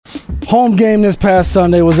Home game this past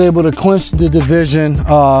Sunday, was able to clinch the division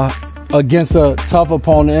against a tough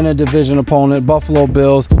opponent and a division opponent, Buffalo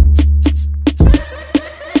Bills.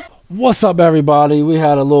 What's up, everybody? We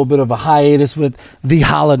had a little bit of a hiatus with the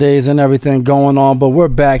holidays and everything going on, but we're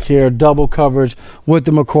back here, double coverage with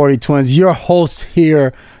the McCourty twins. Your host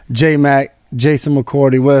here, J-Mac, Jason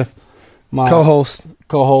McCourty, with my co-host,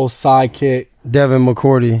 sidekick, Devin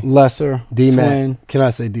McCourty, lesser, D-Mac. twin, Can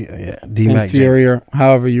I say D? Yeah, D-Mac. inferior,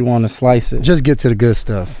 however you want to slice it. Just get to the good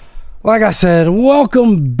stuff. Like I said,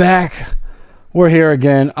 welcome back. We're here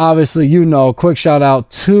again. Obviously, you know, quick shout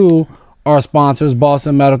out to our sponsors,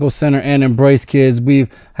 Boston Medical Center and Embrace Kids. We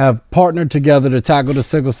have partnered together to tackle the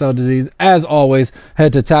sickle cell disease. As always,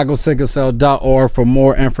 head to tacklesicklecell.org for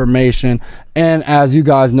more information. And as you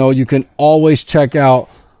guys know, you can always check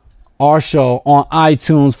out our show on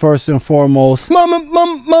iTunes first and foremost. Mama,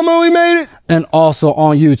 we made it. And also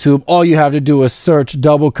on YouTube. All you have to do is search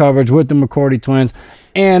Double Coverage with the McCourty twins.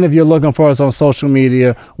 And if you're looking for us on social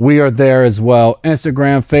media, we are there as well.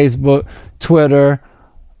 Instagram, Facebook, Twitter.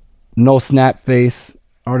 No Snapface.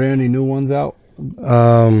 Are there any new ones out?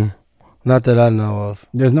 Not that I know of.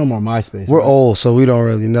 There's no more MySpace. We're right? old, so we don't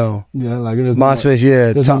really know. Yeah, like there's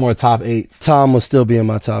MySpace, there's no more top 8s. Tom will still be in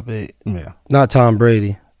my top 8. Yeah. Not Tom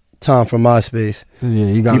Brady. Tom from MySpace.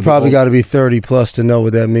 Yeah, You probably got to be 30 plus to know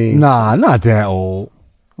what that means. Nah, not that old.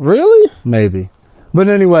 Really? Maybe. But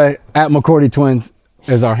anyway, at McCourty Twins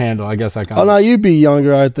is our handle. I guess I can. Oh, no, you'd be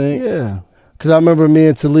younger, I think. Yeah. Because I remember me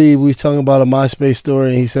and Talib, we was talking about a MySpace story,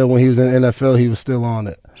 and he said when he was in the NFL, he was still on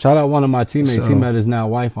it. Shout out one of my teammates. So- He met his now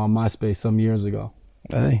wife on MySpace some years ago.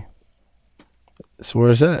 Hey. That's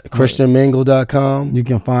where it's at. ChristianMingle.com. You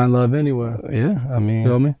can find love anywhere. Yeah, I mean,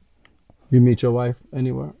 Feel me? You meet your wife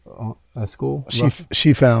anywhere at school?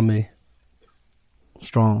 she found me.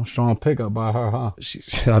 Strong pickup by her, huh?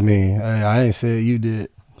 I ain't said you did.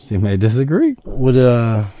 She may disagree. With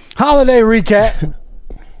Holiday recap.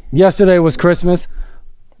 Yesterday was Christmas.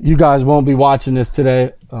 You guys won't be watching this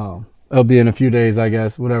today. It'll be in a few days, I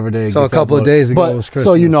guess. Whatever day. it So a gets couple of uploaded. days ago But- was Christmas.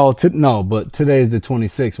 So you know, but today's the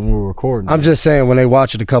 26th when we're recording. I'm just saying when they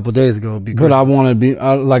watch it a couple of days ago, it'd be But great. I want to be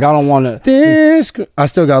I don't want to. I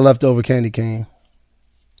still got leftover candy cane.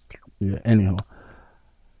 Yeah. Anyhow,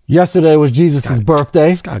 yesterday was Jesus'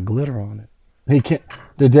 birthday. It's got glitter on it.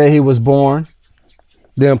 The day he was born.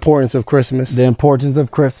 The importance of Christmas. The importance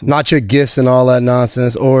of Christmas. Not your gifts and all that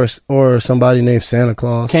nonsense, or somebody named Santa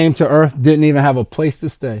Claus. Came to Earth, didn't even have a place to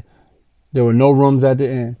stay. There were no rooms at the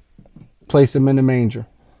inn. Placed him in the manger.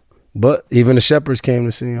 But even the shepherds came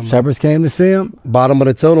to see him. Shepherds came to see him. Bottom of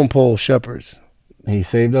the totem pole, shepherds. He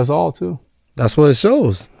saved us all too. That's what it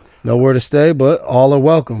shows. Nowhere to stay, but all are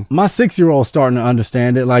welcome. My 6-year-old's starting to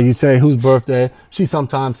understand it. Like you say, whose birthday? She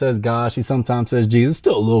sometimes says God. She sometimes says Jesus.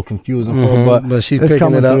 Still a little confusing for her, but she's it's picking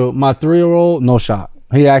coming it up. through. My 3-year-old, no shot.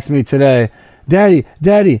 He asked me today, Daddy,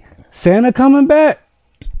 Santa coming back?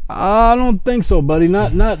 I don't think so, buddy.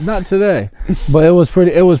 Not today. But it was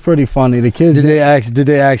pretty funny. The kids Did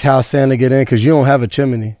they ask how Santa get in? Because you don't have a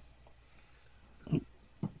chimney.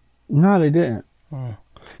 No, they didn't.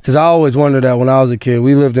 Because I always wondered that when I was a kid.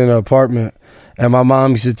 We lived in an apartment, and my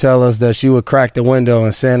mom used to tell us that she would crack the window,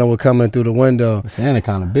 and Santa would come in through the window. Santa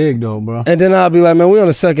kind of big though, bro. And then I'd be like, man, we on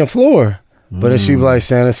the second floor. But then she'd be like,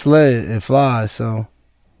 Santa's sled, it flies. So,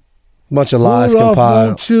 bunch of lies Rudolph compiled.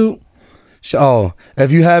 won't shoot. Oh,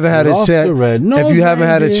 if you haven't had a Rudolph chance, the red-nosed if you haven't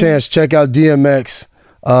had a reindeer. chance, check out DMX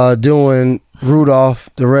doing Rudolph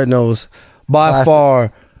the Red-Nosed. By Classic.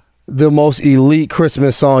 far, the most elite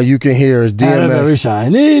Christmas song you can hear is Out of every DMX.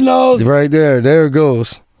 shiny nose. Right there, there it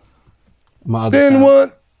goes. My other Then time.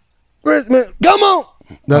 one Christmas, come on.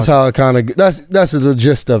 That's how it kind of. That's the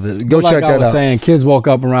gist of it. Go Like check I that was out. saying, kids woke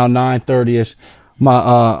up around 9:30ish.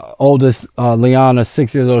 My oldest, Liana,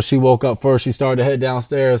 6 years old, she woke up first. She started to head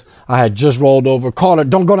downstairs. I had just rolled over, called her,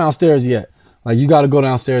 don't go downstairs yet. Like, you got to go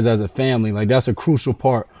downstairs as a family. Like, that's a crucial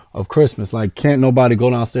part of Christmas. Like, can't nobody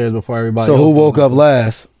go downstairs before everybody So else who goes woke up downstairs.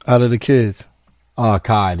 last out of the kids?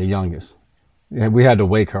 Kai, the youngest. Yeah, we had to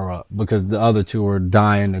wake her up because the other two were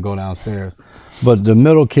dying to go downstairs. But the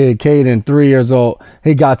middle kid, Caden, 3 years old,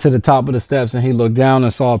 he got to the top of the steps and he looked down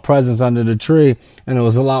and saw presents under the tree. And it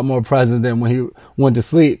was a lot more presents than when he went to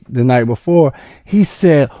sleep the night before. He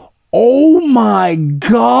said, "Oh my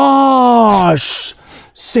gosh,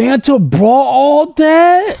 Santa brought all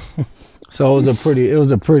that?" So it was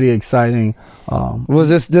a pretty exciting. Was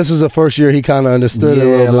this was the first year he kind of understood it a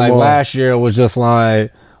little bit like more? last year it was just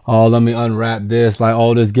like, oh, let me unwrap this, like,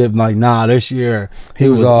 oh, this gift. Like, nah, this year he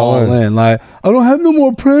was all in. Like, I don't have no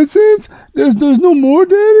more presents. There's no more,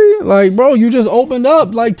 Daddy. Like, bro, you just opened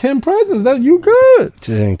up like 10 presents. That you good.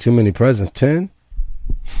 Dang, too many presents. 10?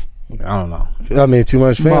 I don't know. I mean, too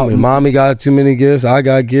much family. Mommy got too many gifts. I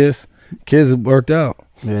got gifts. Kids worked out.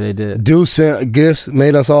 Yeah, they did. Dude sent gifts,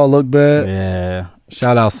 made us all look bad. Yeah.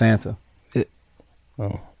 Shout out Santa.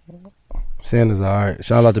 Santa's all right.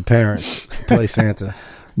 Shout out to parents. Play Santa.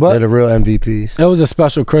 But they're the real MVPs. it was a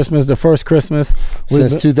special Christmas, the first Christmas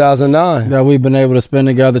Since 2009. that we've been able to spend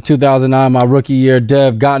together. 2009, my rookie year.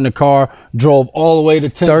 Dev got in the car, drove all the way to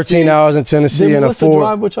Tennessee. 13 hours in Tennessee Did in a Melissa Ford.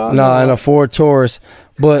 drive with y'all? Nah, in a Ford Taurus.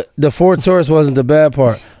 But the Ford Taurus wasn't the bad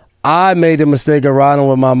part. I made the mistake of riding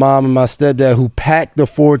with my mom and my stepdad, who packed the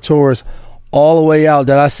Ford Taurus all the way out,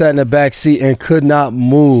 that I sat in the back seat and could not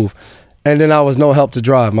move. And then I was no help to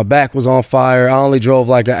drive. My back was on fire. I only drove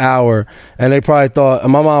like an hour. And they probably thought,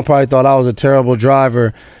 my mom probably thought I was a terrible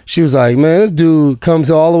driver. She was like, man, this dude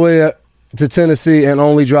comes all the way to Tennessee and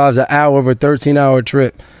only drives an hour of a 13-hour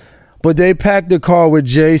trip. But they packed the car with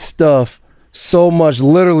Jay stuff so much.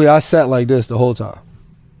 Literally, I sat like this the whole time.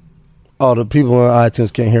 Oh, the people on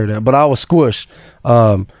iTunes can't hear that. But I was squished.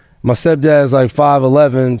 My stepdad's like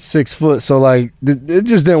 5'11", 6 foot, so like it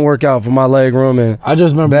just didn't work out for my leg room, and I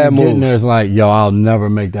just remember bad getting moves. there. It's like, yo, I'll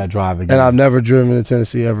never make that drive again. And I've never driven to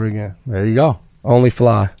Tennessee ever again. There you go. Only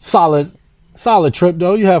fly. Solid trip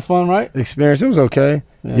though. You had fun, right? Experience. It was okay.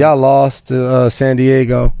 Yeah. Y'all lost to San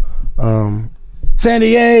Diego. San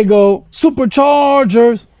Diego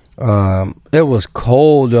Superchargers. It was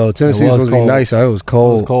cold though. Tennessee was supposed to be cold. nice. It was It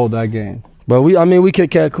cold. was cold that game. But we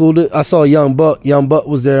Kit Kat cooled it. I saw Young Buck. Young Buck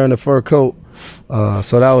was there in a fur coat.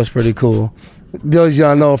 So that was pretty cool. Those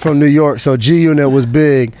y'all know from New York. So G Unit was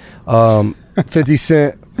big. 50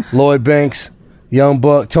 Cent, Lloyd Banks, Young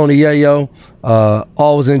Buck, Tony Yayo,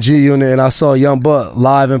 all was in G Unit, and I saw Young Buck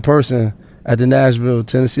live in person at the Nashville,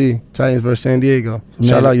 Tennessee Titans versus San Diego.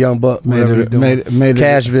 Shout out Young Buck, whatever he's doing.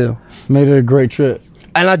 Cashville. Made it a great trip.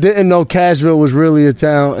 And I didn't know Cashville was really a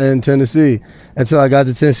town in Tennessee until I got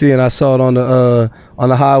to Tennessee and I saw it on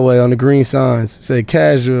the highway on the green signs. It said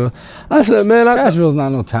Cashville. I said, man, Cashville's not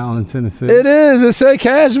no town in Tennessee. It is. It said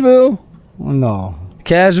Cashville. No,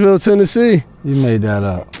 Cashville, Tennessee. you made that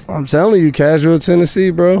up. I'm telling you, Cashville, Tennessee,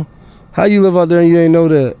 bro. How you live out there and you ain't know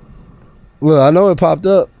that? Look, I know it popped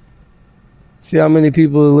up. See how many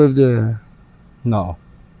people live there. No.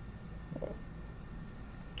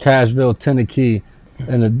 Cashville, Tennessee,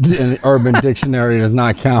 in the Urban Dictionary does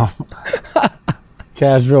not count.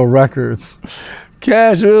 Cashville Records.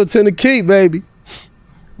 Cashville, Tennessee, baby.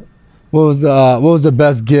 What was the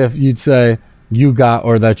best gift you'd say you got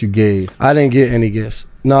or that you gave? I didn't get any gifts.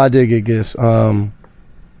 No, I did get gifts. That'll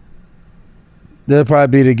probably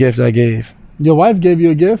be the gift I gave. Your wife gave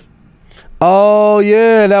you a gift? Oh,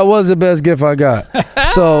 yeah, that was the best gift I got.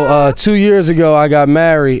 So 2 years ago, I got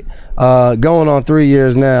married, going on 3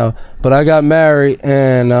 years now. But I got married,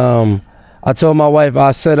 and I told my wife I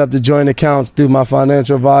set up the joint accounts through my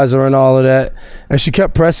financial advisor and all of that. And she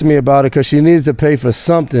kept pressing me about it because she needed to pay for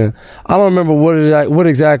something. I don't remember what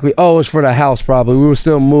exactly. Oh, it was for the house probably. We were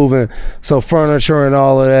still moving, so furniture and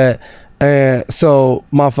all of that. And so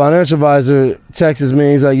my financial advisor texts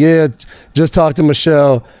me. He's like, yeah, just talk to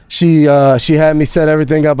Michelle. She had me set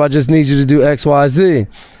everything up. I just need you to do X, Y, Z.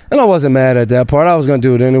 And I wasn't mad at that part. I was going to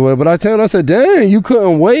do it anyway. But I told her, I said, dang, you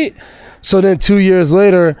couldn't wait? So then 2 years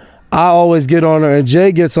later, I always get on her, and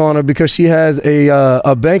Jay gets on her because she has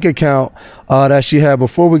a bank account that she had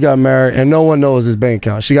before we got married, and no one knows this bank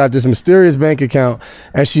account. She got this mysterious bank account,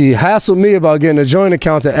 and she hassled me about getting a joint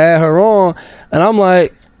account to add her on. And I'm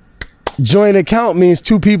like, joint account means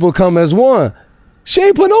two people come as one. She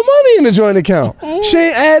ain't put no money in the joint account. She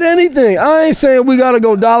ain't add anything. I ain't saying we got to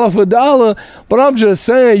go dollar for dollar, but I'm just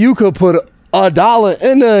saying you could put $1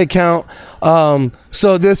 in the account.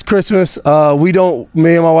 So this Christmas, me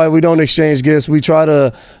and my wife, we don't exchange gifts. We try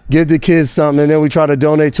to give the kids something, and then we try to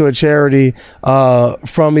donate to a charity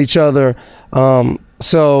from each other.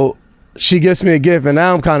 So she gets me a gift, and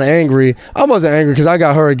now I'm kind of angry. I wasn't angry because I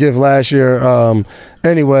got her a gift last year.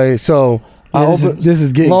 Anyway, so Yeah, this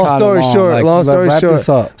is getting long kinda story long. short. Like, Long story wrap short. this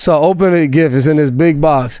up. So I open the gift. It's in this big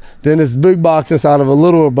box. Then this big box inside of a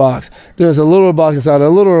littler box. Then there's a littler box inside of a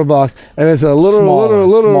littler box, and it's a littler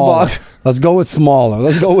Smaller. box. Let's go with smaller.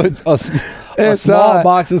 Let's go with a small Inside.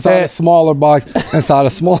 box inside a smaller box inside a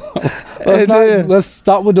smaller. Let's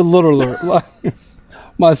start with the littler. Like,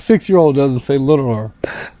 my 6-year-old doesn't say littler.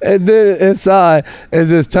 And then inside is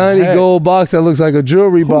this tiny Heck. gold box that looks like a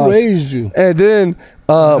jewelry Who box. raised you? And then,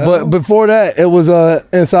 but before that, it was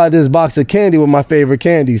inside this box of candy with my favorite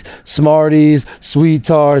candies: Smarties, Sweet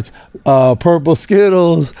Tarts, purple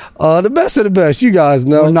Skittles, the best of the best. You guys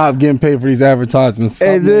know. We're not getting paid for these advertisements. Stop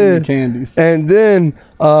And naming then, candies. and then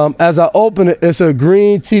as I open it, it's a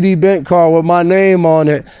green TD Bank card with my name on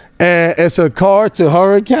it, and it's a card to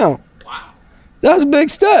her account. That's a big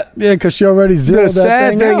step. Yeah, because she already zeroed The that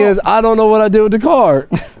sad thing out. is, I don't know what I did with the card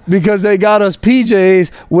because they got us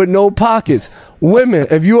PJs with no pockets. Women,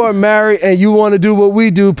 if you are married and you want to do what we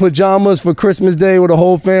do, pajamas for Christmas Day with a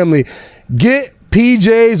whole family, get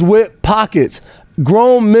PJs with pockets.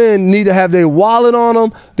 Grown men need to have their wallet on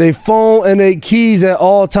them, their phone, and their keys at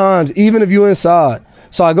all times, even if you're inside.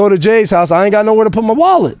 So I go to Jay's house, I ain't got nowhere to put my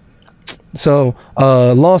wallet. So,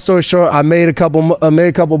 long story short, I made a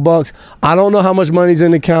couple bucks. I don't know how much money's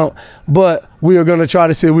in the account, but we are going to try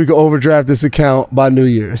to see if we can overdraft this account by New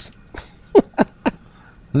Year's.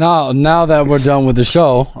 Now that we're done with the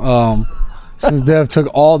show, since Dev took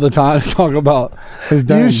all the time to talk about his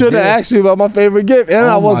damn You should have gift. asked me about my favorite gift, and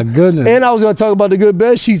My goodness. and I was going to talk about the good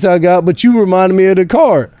bed sheets I got, but you reminded me of the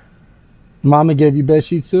card. Mama gave you bed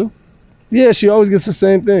sheets too? Yeah, she always gets the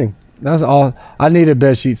same thing. That's all. I needed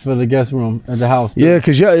bed sheets for the guest room at the house. Too. Yeah,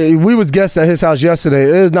 because we was guests at his house yesterday.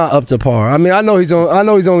 It is not up to par. I mean, I know he's only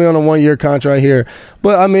on a 1-year contract here,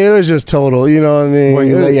 but I mean, it was just total. You know what I mean? When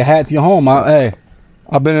you lay your hat to your home,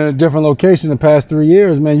 I've been in a different location the past 3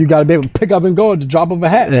 years, man. You got to be able to pick up and go at the drop of a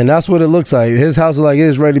hat. And that's what it looks like. His house is like it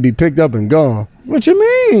is ready to be picked up and gone. What you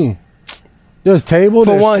mean? There's table.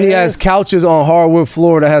 For there's one, he chairs. has couches on hardwood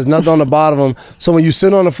floor that has nothing on the bottom of them. So when you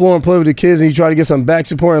sit on the floor and play with the kids and you try to get some back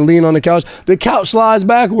support and lean on the couch slides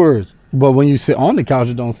backwards. But when you sit on the couch,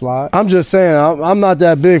 it don't slide. I'm just saying, I'm not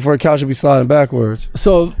that big for a couch to be sliding backwards.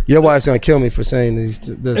 So, Your wife's gonna kill me for saying these.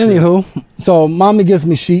 anywho, so mommy gets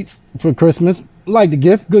me sheets for Christmas. Like the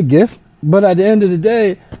gift, good gift. But at the end of the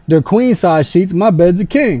day, they're queen size sheets. My bed's a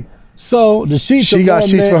king. So the sheets. She are got more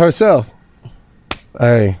sheets meant- for herself.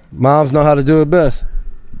 Hey, moms know how to do it best.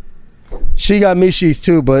 She got me sheets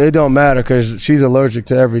too, but it don't matter because she's allergic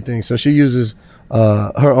to everything. So she uses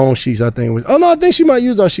her own sheets, I think. Oh, no, I think she might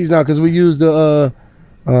use our sheets now because we use the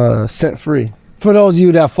scent-free. For those of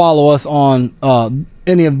you that follow us on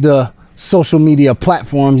any of the social media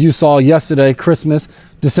platforms, you saw yesterday, Christmas,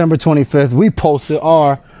 December 25th, we posted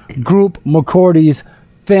our group McCourty's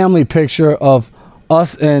family picture of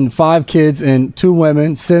us and 5 kids and 2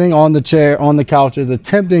 women sitting on the chair, on the couches,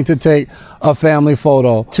 attempting to take a family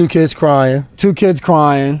photo. 2 kids crying. 2 kids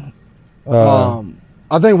crying.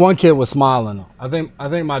 I think 1 kid was smiling though. I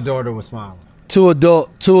think my daughter was smiling. 2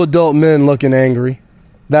 adult men looking angry.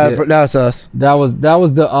 That's us. That was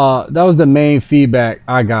the main feedback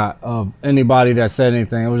I got of anybody that said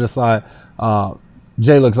anything. It was just like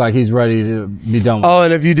Jay looks like he's ready to be done with. Oh,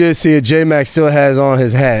 and if you did see it, J-Mac still has on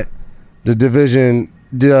his hat, the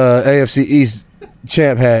AFC East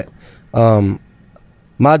champ hat.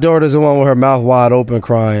 My daughter's the one with her mouth wide open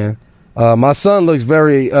crying. My son looks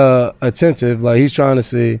very attentive, like he's trying to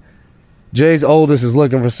see. Jay's oldest is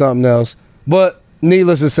looking for something else. But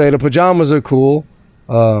needless to say, the pajamas are cool.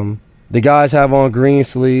 The guys have on green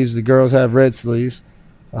sleeves. The girls have red sleeves.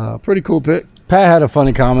 Pretty cool pick. Pat had a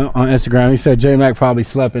funny comment on Instagram. He said J-Mac probably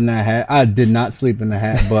slept in that hat. I did not sleep in the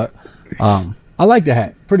hat, but I like the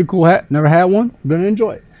hat. Pretty cool hat. Never had one. Gonna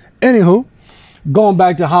enjoy it. Anywho, going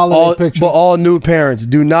back to holiday pictures. But all new parents,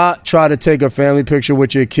 do not try to take a family picture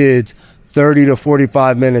with your kids 30 to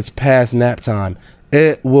 45 minutes past nap time.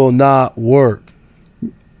 It will not work.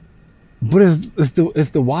 But it's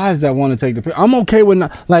the wives that want to take the picture. I'm okay with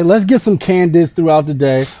not, like, let's get some candids throughout the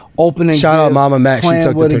day. Opening Shout out gifts, Mama Mac, she playing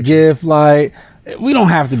took the with a picture. gift. Like, we don't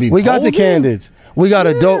have to be. We got the posing. candids. We got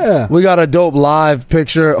a dope live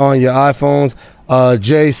picture on your iPhones.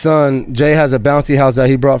 Jay has a bouncy house that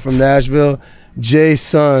he brought from Nashville. Jay's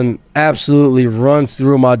son absolutely runs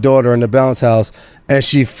through my daughter in the bounce house, and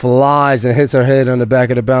she flies and hits her head on the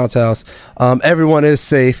back of the bounce house. Everyone is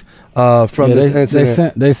safe from this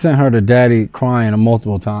incident. They sent her to daddy crying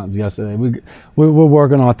multiple times yesterday. We're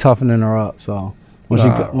working on toughening her up. So when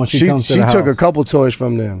she comes to the house, took a couple toys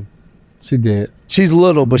from them. She did. She's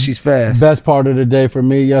little, but she's fast. Best part of the day for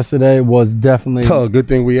me yesterday was definitely Good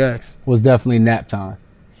thing we asked. nap time.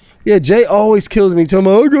 Yeah, Jay always kills me. Tell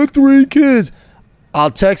me, I got 3 kids.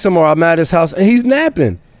 I'll text him or I'm at his house and he's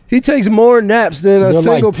napping. He takes more naps than a They're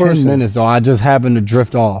single like 10 person. minutes though. I just happened to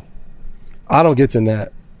drift off. I don't get to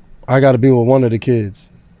nap. I got to be with one of the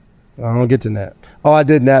kids. I don't get to nap. Oh, I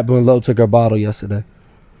did nap when Lo took her bottle yesterday.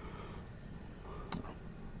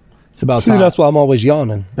 It's about See, time. that's why I'm always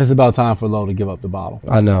yawning. It's about time for Lo to give up the bottle.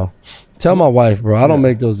 I know. Tell my wife, bro. I don't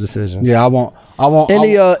make those decisions. Yeah, I won't.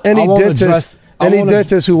 Any dentist.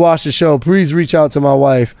 dentist who watched the show, please reach out to my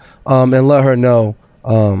wife and let her know.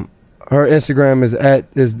 Her Instagram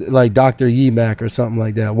is like Dr. Yimac or something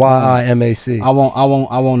like that. YIMAC.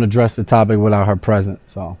 I won't address the topic without her present.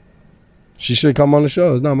 So She should come on the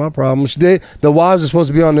show. It's not my problem. The wives are supposed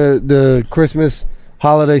to be on the Christmas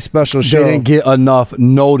holiday special show. They didn't get enough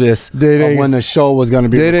notice of when the show was going to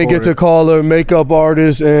be They didn't get to call a makeup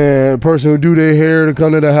artist and person who do their hair to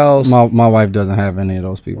come to the house. My wife doesn't have any of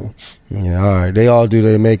those people. Yeah, all right. They all do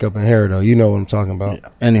their makeup and hair, though. You know what I'm talking about. Yeah.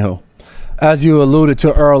 Anyhow, as you alluded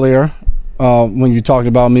to earlier, when you talked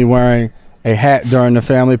about me wearing a hat during the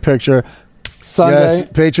family picture, Sunday. Yes,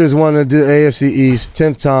 Patriots won the AFC East,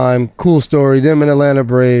 10th time. Cool story. Them and Atlanta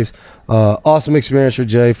Braves. Awesome experience for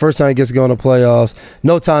Jay. First time he gets to go in the playoffs.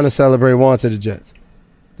 No time to celebrate. On to the Jets.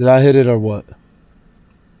 Did I hit it or what?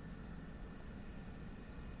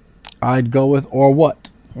 I'd go with or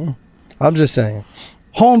what? I'm just saying.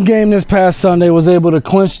 Home game this past Sunday was able to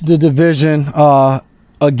clinch the division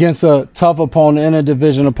against a tough opponent and a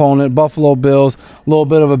division opponent, Buffalo Bills. A little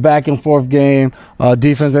bit of a back and forth game.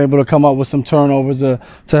 Defense able to come up with some turnovers to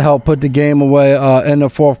help put the game away in the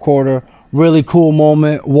fourth quarter. Really cool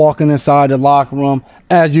moment walking inside the locker room.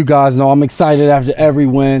 As you guys know, I'm excited after every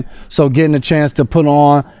win. So getting a chance to put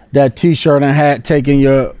on that T-shirt and hat, taking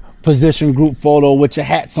your position group photo with your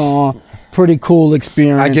hats on. Pretty cool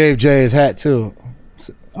experience. I gave Jay his hat too.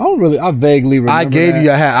 I vaguely remember I gave you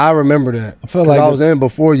a hat. I remember that. I feel like I was in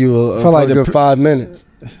before you for like a good 5 minutes.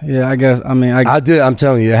 Yeah, I guess. I mean, I did. I'm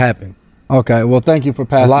telling you, it happened. Okay, well, thank you for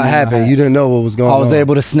passing. A lot happened. You didn't know what was going on. I was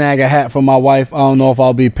able to snag a hat from my wife. I don't know if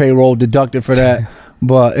I'll be payroll deducted for that,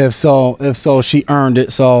 but if so, she earned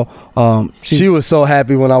it. So she was so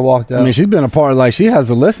happy when I walked out. I mean, she's been a part of, like, she has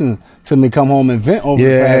to listen to me come home and vent over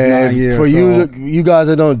the past 9 years. For you guys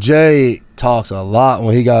that don't, Jay talks a lot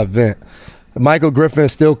when he got vent. Michael Griffin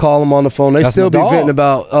still call him on the phone. They still be venting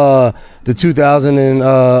about the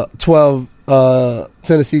 2012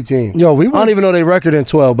 Tennessee team. Yo, I don't even know their record in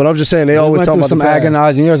 12, but I'm just saying they always talk about some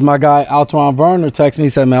agonizing years. My guy Altron Werner texted me,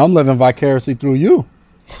 said, "Man, I'm living vicariously through you."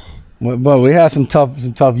 But we had some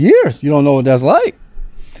tough years. You don't know what that's like.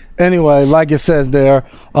 Anyway, like it says there,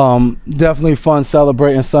 definitely fun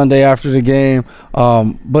celebrating Sunday after the game.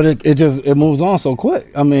 But it moves on so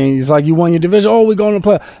quick. I mean, it's like you won your division. Oh, we're going to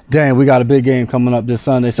play. Dang, we got a big game coming up this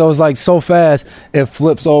Sunday. So it's like so fast, it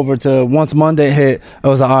flips over to once Monday hit, it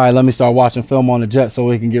was like, all right, let me start watching film on the Jets so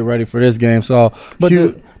we can get ready for this game. So, but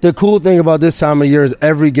the cool thing about this time of year is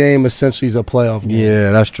every game essentially is a playoff game.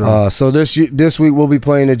 Yeah, that's true. So this week we'll be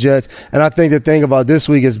playing the Jets. And I think the thing about this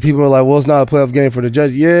week is people are like, well, it's not a playoff game for the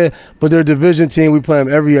Jets. Yeah, but they're a division team. We play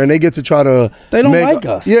them every year. And they get to try to... They don't like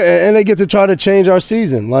us. Yeah, and they get to try to change our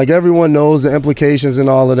season. Like, everyone knows the implications and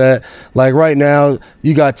all of that. Like, right now,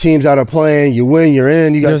 you got teams that are playing. You win, you're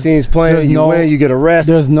in. You got teams playing. You win, you get a rest.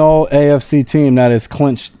 There's no AFC team that has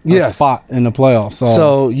clinched a spot in the playoffs.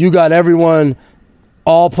 So you got everyone...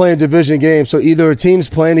 all playing division games. So either a team's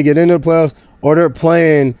playing to get into the playoffs or they're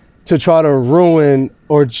playing to try to ruin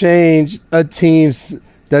or change a team's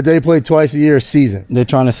that they play twice a year season. They're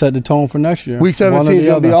trying to set the tone for next year. Week 17 is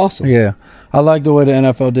going to be awesome. Yeah. I like the way the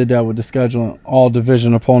NFL did that with the scheduling, all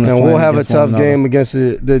division opponents. And we'll have a tough game against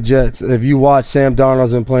the Jets. If you watch, Sam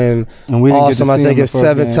Darnold's been playing awesome. I think it's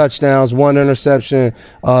 7 touchdowns, 1 interception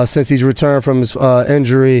since he's returned from his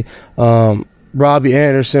injury. Robbie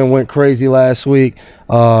Anderson went crazy last week.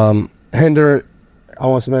 Herndon,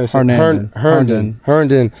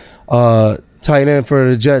 tight end for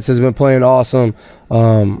the Jets, has been playing awesome.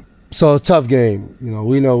 So it's a tough game. You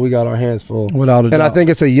know, we got our hands full. Without a doubt. And I think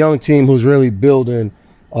it's a young team who's really building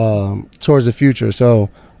towards the future. So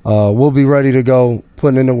we'll be ready to go,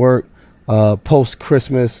 putting in the work,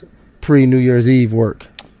 post-Christmas, pre-New Year's Eve work.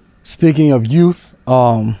 Speaking of youth,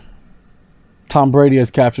 Tom Brady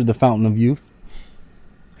has captured the fountain of youth.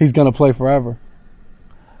 He's going to play forever.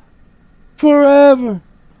 Forever.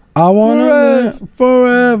 I want to live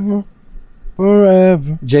forever.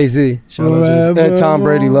 Forever. Jay-Z. Shout out Jay-Z. And Tom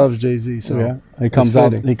Brady loves Jay-Z. So yeah. He comes out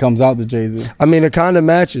to Jay-Z. I mean, it kind of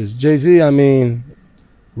matches. Jay-Z, I mean,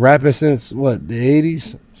 rapping since, the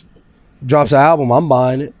 80s? Drops an album, I'm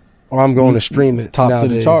buying it. Or I'm going to stream it. Top of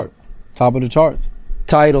the charts.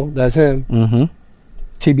 Tidal, that's him. Mm-hmm.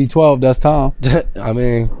 TB12, that's Tom. I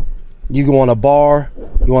mean... You go on a bar,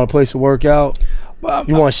 you want a place to work out,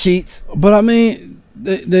 you want sheets. But I mean,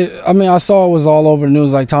 I saw it was all over the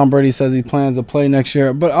news. Like Tom Brady says he plans to play next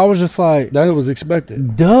year, but I was just like, that was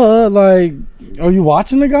expected. Duh, like, are you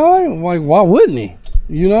watching the guy? Like, why wouldn't he?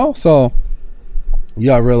 You know, so you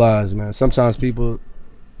gotta realize, man. Sometimes people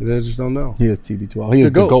they just don't know. He is TB12. He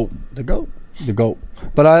is the GOAT.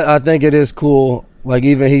 But I think it is cool. Like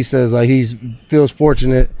even he says, like he feels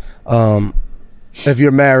fortunate. If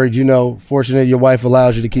you're married, fortunate your wife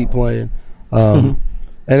allows you to keep playing. And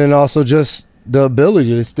then also just the ability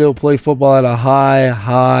to still play football at a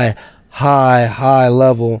high high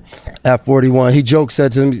level at 41. He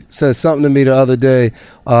said something to me the other day.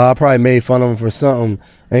 I probably made fun of him for something.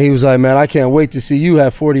 And he was like, man, I can't wait to see you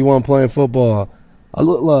at 41 playing football. I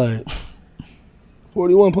look like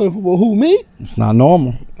 41 playing football. Who, me? It's not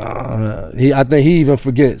normal. I think he even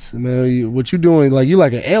forgets. Man, what you doing? Like, you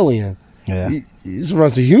like an alien. Yeah. You just run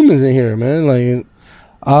some humans in here, man. Like,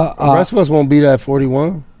 the rest of us won't be that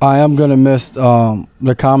 41. I am going to miss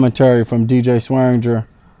the commentary from DJ Swearinger.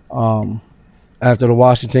 After the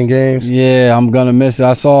Washington games? Yeah, I'm going to miss it.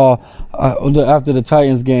 I saw after the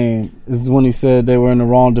Titans game is when he said they were in the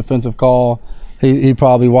wrong defensive call. He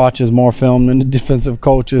probably watches more film than the defensive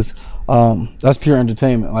coaches. That's pure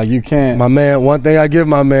entertainment. Like, you can't. My man, one thing I give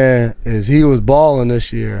my man is he was balling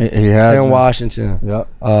this year. He has in been. Washington. Yep.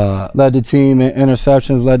 Led the team in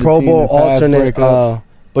interceptions, led the Pro team Bowl in pass alternate. breakups.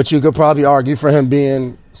 But you could probably argue for him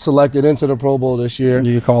being selected into the Pro Bowl this year.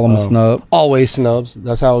 You could call him a snub. Always snubs.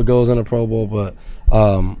 That's how it goes in the Pro Bowl. But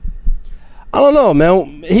I don't know,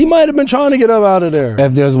 man. He might have been trying to get up out of there.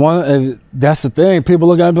 If there's one, that's the thing. People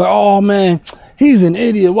look at him and be like, oh, man, he's an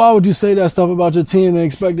idiot. Why would you say that stuff about your team and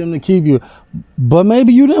expect them to keep you? But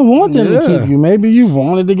maybe you didn't want them to keep you. Maybe you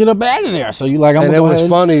wanted to get up out of there. So you like, I'm and gonna it go was ahead.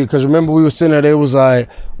 funny because remember we were sitting there. They was like,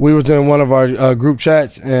 we was in one of our group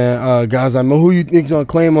chats, and guys like, who you think's gonna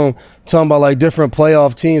claim him? Talking about like different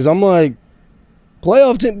playoff teams. I'm like,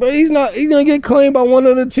 playoff team, but he's not. He's gonna get claimed by one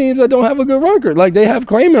of the teams that don't have a good record. Like, they have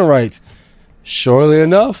claiming rights. Surely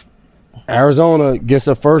enough, Arizona gets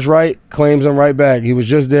a first right, claims him right back. He was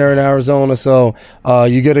just there in Arizona, so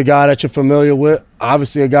you get a guy that you're familiar with.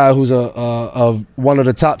 Obviously, a guy who's a one of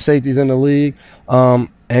the top safeties in the league, and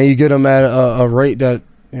you get him at a rate that,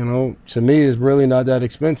 you know, to me is really not that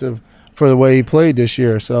expensive for the way he played this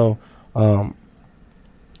year. So,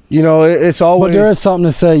 you know, it's always. But there is something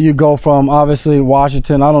to say. You go from obviously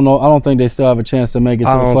Washington. I don't know. I don't think they still have a chance to make it to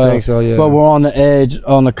the playoffs. I don't think so. Yeah. But we're on the edge,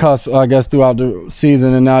 on the cusp, I guess, throughout the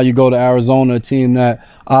season, and now you go to Arizona, a team that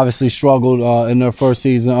obviously struggled in their first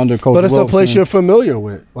season under Coach But it's Wilson. a place you're familiar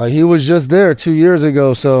with. Like, he was just there 2 years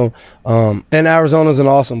ago. So, and Arizona's an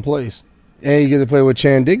awesome place, and you get to play with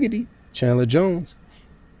Chandler Jones.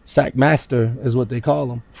 Sack master is what they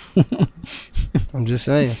call him. I'm just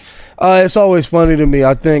saying. It's always funny to me.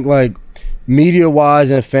 I think, like, media-wise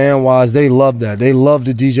and fan-wise, they love that. They love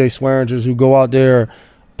the DJ Swearingers who go out there,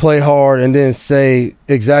 play hard, and then say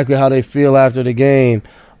exactly how they feel after the game.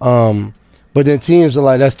 But then teams are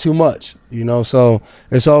like, that's too much, you know? So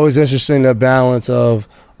it's always interesting, the balance of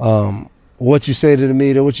what you say to the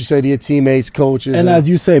media, what you say to your teammates, coaches. And as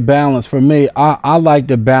you say, balance. For me, I like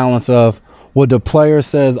the balance of what the player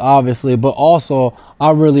says, obviously, but also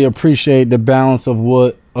I really appreciate the balance of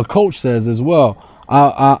what a coach says as well.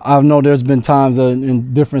 I know there's been times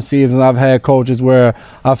in different seasons I've had coaches where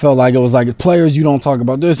I felt like it was like, players, you don't talk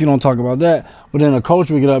about this, you don't talk about that. But then a coach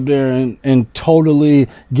would get up there and totally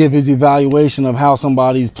give his evaluation of how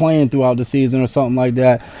somebody's playing throughout the season or something like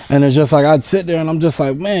that. And it's just like, I'd sit there and I'm just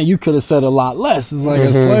like, man, you could have said a lot less. It's like,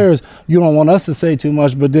 as players, you don't want us to say too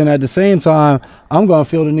much. But then at the same time, I'm going to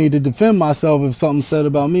feel the need to defend myself if something's said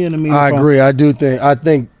about me in the media. I agree. I do think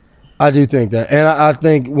that. And I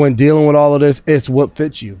think when dealing with all of this, it's what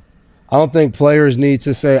fits you. I don't think players need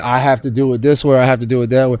to say, I have to do it this way, or I have to do it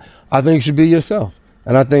that way. I think you should be yourself.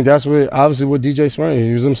 And I think that's what DJ Swearinger,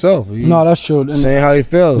 he was himself. No, that's true. And saying how he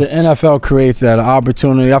feels. The NFL creates that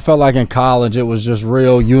opportunity. I felt like in college it was just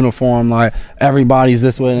real uniform, like everybody's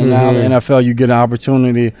this way. And now in the NFL you get an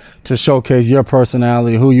opportunity to showcase your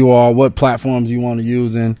personality, who you are, what platforms you want to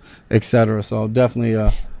use, and et cetera. So definitely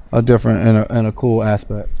a different and a cool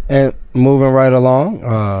aspect. And moving right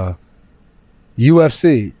along,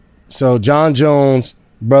 UFC. So John Jones,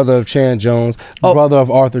 brother of Chan Jones. Brother of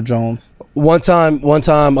Arthur Jones. One time, when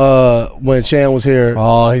Chan was here,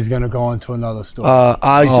 he's gonna go into another story.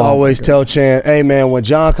 I used to always tell Chan, "Hey man, when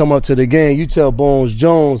John come up to the game, you tell Bones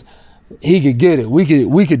Jones he could get it. We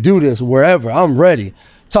could do this wherever. I'm ready."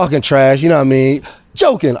 Talking trash, you know what I mean?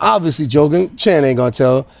 Joking, obviously joking. Chan ain't gonna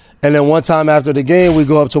tell. And then one time after the game, we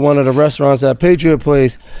go up to one of the restaurants at Patriot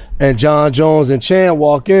Place, and John Jones and Chan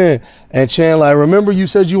walk in, and Chan like, "Remember you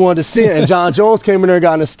said you wanted to see it?" And John Jones came in there and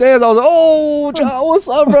got in the stands. I was like, "Oh, John, what's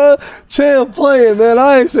up, bro?" Chan playing, man.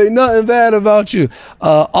 I ain't say nothing bad about you.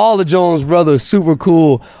 All the Jones brothers, super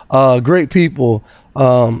cool, great people.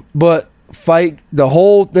 But fight, the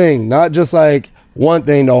whole thing, not just like one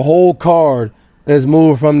thing, the whole card is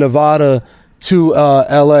moved from Nevada to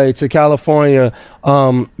LA, to California,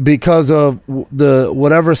 because of the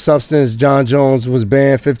whatever substance John Jones was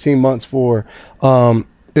banned 15 months for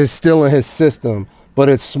is still in his system, but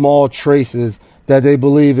it's small traces that they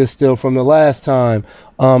believe is still from the last time.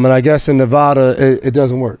 And I guess in Nevada, it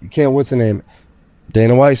doesn't work. You can't, what's the name?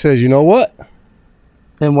 Dana White says, you know what?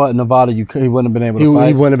 In what, Nevada, he wouldn't have been able to He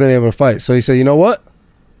fight? wouldn't have been able to fight. So he said, you know what?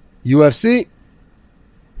 UFC,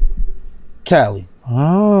 Cali.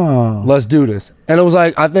 Oh. Let's do this. And it was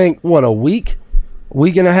like, I think, what, a week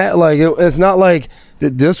and a half? Like, it's not like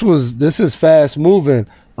this is fast moving.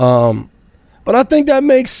 But I think that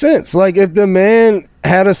makes sense. Like, if the man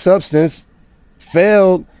had a substance,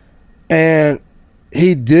 failed, and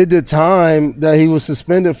he did the time that he was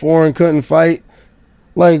suspended for and couldn't fight,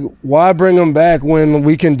 like, why bring him back when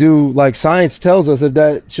we can do, like, science tells us if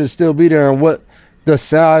that should still be there and what the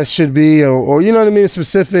size should be, or you know what I mean,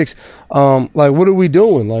 specifics. Like, what are we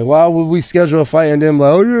doing? Like, why would we schedule a fight and then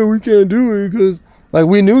like, oh yeah, we can't do it because like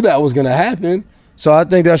we knew that was gonna happen. So I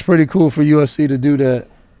think that's pretty cool for UFC to do that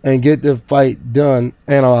and get the fight done.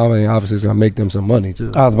 And I mean, obviously it's gonna make them some money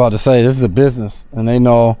too. I was about to say, this is a business, and they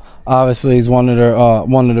know obviously he's one of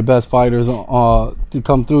the best fighters to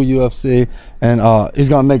come through UFC, and he's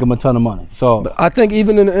gonna make them a ton of money. So But I think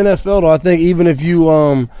even in the NFL though, I think even if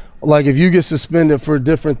you like if you get suspended for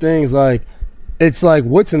different things, like it's like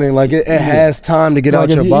what's the name? Like it has time to get like out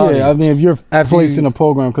if your you- body. Yeah, I mean, if you're After placed you- in a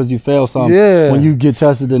program because you fail something, Yeah. when you get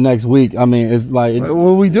tested the next week, I mean, it's like, Like, what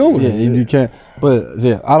are we doing? yeah, you can't. But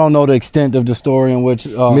yeah, I don't know the extent of the story in which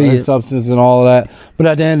Me- his substance and all of that. But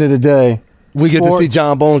at the end of the day, we get to see sports-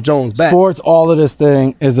 John Bones Jones back. Sports, all of this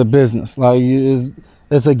thing is a business. Like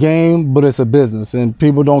it's a game, but it's a business, and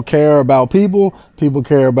people don't care about people. People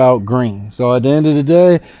care about green. So at the end of the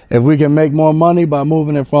day, if we can make more money by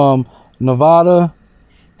moving it from Nevada,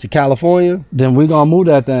 To California. then we gonna move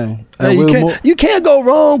that thing. And Hey, you can't go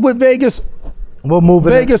wrong with Vegas, we'll move it.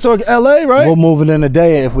 Vegas or LA, right? We'll move it in a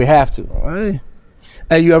day if we have to.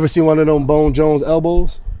 Hey, you ever seen one of them Bone Jones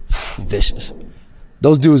elbows? Vicious.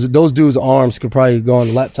 Those dudes' arms could probably go on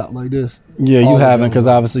the laptop like this. Yeah, you All haven't, of them. because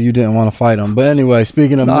obviously you didn't want to fight him. But anyway,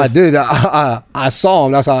 speaking of No, I did. I saw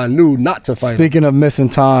him. That's how I knew not to fight him. speaking of missing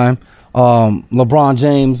time, LeBron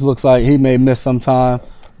James looks like he may miss some time.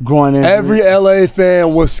 Groin injury. Every LA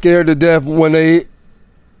fan was scared to death when they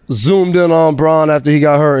zoomed in on Bron after he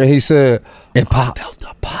got hurt, and he said, it popped. I felt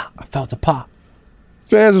a pop. I felt a pop.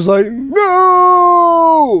 fans was like,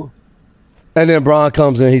 no! And then Bron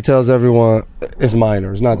comes in, he tells everyone, it's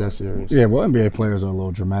minor. It's not that serious. Yeah, well, NBA players are a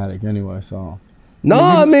little dramatic anyway. So No,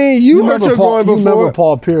 I mean, you hurt remember your groin you remember before.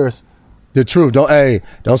 Paul Pierce, The truth.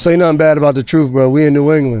 Don't say nothing bad about the truth, bro. We in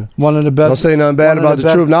New England. one of the best. Don't say nothing bad one of about the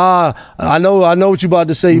best- truth. Nah, I know what you about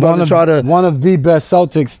to say. You about One to of, try to, one of the best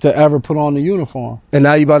Celtics to ever put on the uniform. and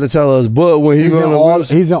now you about to tell us, but when He's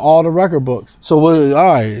in all the record books. so what?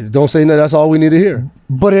 All right, don't say nothing. That's all we need to hear.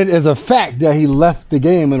 But it is a fact that he left the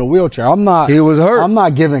game in a wheelchair. I'm not. He was hurt. I'm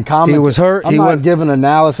not giving comments. He was hurt. I'm He not went- giving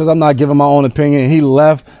analysis. I'm not giving my own opinion. He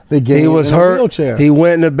left the game. He was in hurt. A wheelchair. He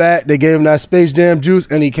went in the back. They gave him that Space Jam juice,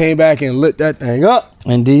 and he came back and lit that thing up.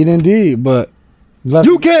 Indeed. But left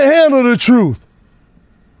You can't handle the truth.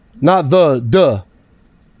 Not the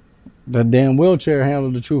the damn wheelchair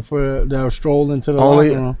handled the truth for that stroll into the only.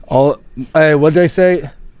 locker room. All, hey, what they say?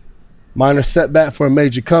 Minor setback for a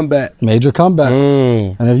major comeback. Major comeback.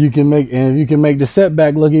 Mm. And if you can make the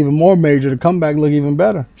setback look even more major, the comeback look even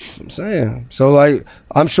better. That's what I'm saying. So like,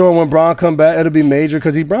 I'm sure when Bron come back, it'll be major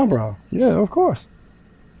because he Bron. Yeah, of course.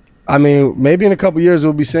 I mean, maybe in a couple years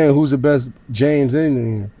we'll be saying who's the best James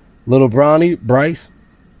in there. Little Bronny, Bryce.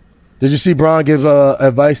 Did you see Bron give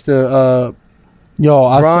advice to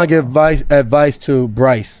Yo, Bron give advice to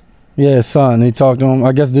Bryce? yeah, son. He talked to him.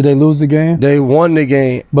 I guess did they lose the game? They won the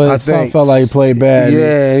game, But I his son think. felt like he played bad.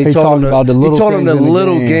 Yeah, he he told talked him about the little. He told him things the in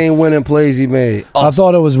little game. game-winning plays he made. I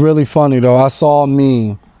thought it was really funny though. I saw a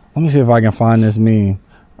meme. Let me see if I can find this meme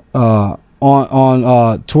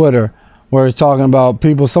on Twitter where it's talking about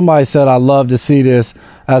people. Somebody said, "I love to see this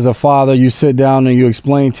as a father. You sit down and you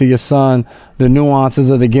explain to your son the nuances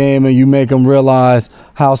of the game, and you make him realize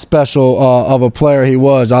how special of a player he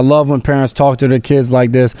was. I love when parents talk to their kids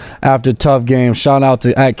like this after tough games. Shout out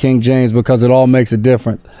to @KingJames because it all makes a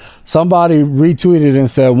difference." Somebody retweeted and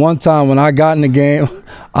said, "One time when I got in the game,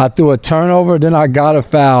 I threw a turnover, then I got a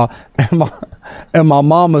foul, and my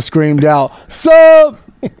mama screamed out, 'Sup?'"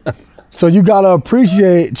 So you gotta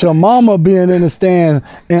appreciate your mama being in the stand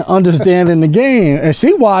and understanding the game. And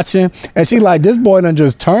she watching, and she like, this boy done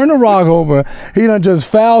just turned the rock over. He done just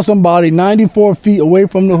fouled somebody 94 feet away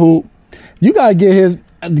from the hoop. You gotta get his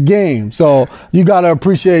game. So you gotta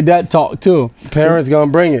appreciate that talk too. Parents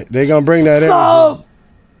gonna bring it. They gonna bring that energy. Sub!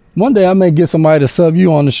 One day I may get somebody to sub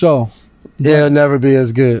you on the show. It'll never be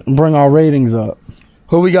as good. Bring our ratings up.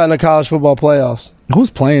 Who we got in the college football playoffs? Who's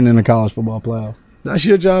playing in the college football playoffs? That's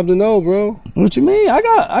your job to know, bro. What you mean? I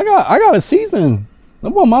got a season. That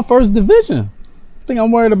was my first division. Think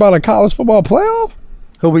I'm worried about a college football playoff?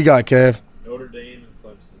 Who we got, Kev? Notre Dame and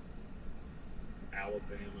Clemson, Alabama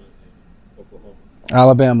and Oklahoma.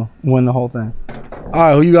 Alabama win the whole thing. All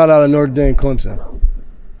right, who you got out of Notre Dame, Clemson?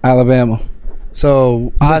 Alabama. So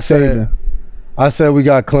Nick Saban. I said we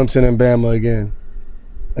got Clemson and Bama again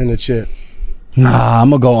in the chip. Nah, I'm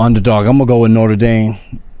gonna go underdog. I'm gonna go with Notre Dame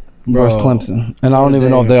versus Bro, Clemson, and I don't Notre even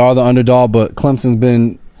know if Dame. they are the underdog, but Clemson's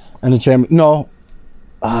been in the champion. No,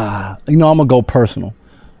 I'm gonna go personal.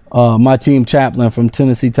 My team Chaplin from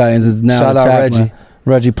Tennessee Titans is now Shout the out Chaplin.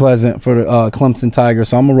 Reggie Pleasant for the Clemson Tigers.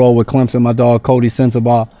 So I'm gonna roll with Clemson. My dog Cody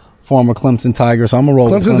Sensabaugh, former Clemson Tiger. So I'm gonna roll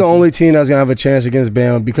with Clemson. Clemson's the only team that's gonna have a chance against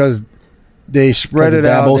Bama because they spread it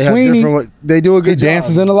out. Dabo They have Sweeney. They do a He good job.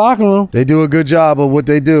 dances in the locker room. They do a good job of what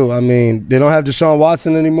they do. I mean, they don't have Deshaun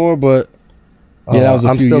Watson anymore, but Yeah, that was a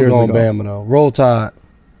I'm few still years going ago. Bama though. Roll Tide,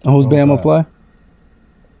 And who's Oh, Bama God. play?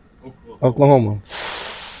 Oklahoma. Oklahoma.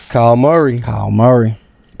 Kyle Murray. Kyle Murray.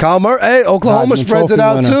 Hey, Oklahoma Heisman spreads it Trophy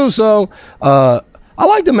out winner. too. So I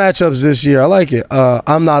like the matchups this year. I like it.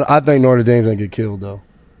 I think Notre Dame's gonna get killed though.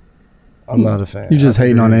 I'm not a fan. You just I think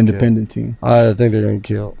hating they're on an gonna get independent team. killed. I think they're gonna get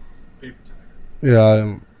killed. Paper Tiger.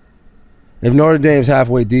 Yeah. If Notre Dame's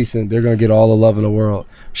halfway decent, they're gonna get all the love in the world.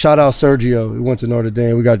 Shout out Sergio. He went to Notre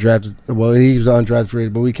Dame. We got drafted. Well, he was undrafted free,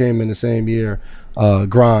 but we came in the same year. We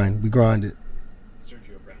grinded.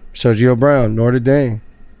 Sergio Brown, Notre Dame.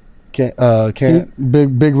 Can't.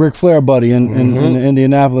 Big Ric Flair buddy in the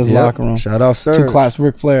Indianapolis Yep. locker room. Shout out Serge. Two claps,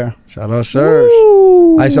 Ric Flair. Shout out Serge.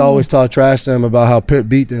 I used to always talk trash to him about how Pitt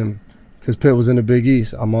beat them because Pitt was in the Big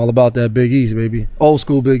East. I'm all about that Big East, baby. Old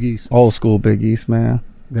school Big East. Old school Big East, man.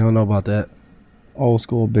 They don't know about that. Old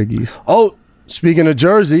school Big East. Oh, speaking of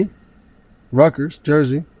Jersey, Rutgers,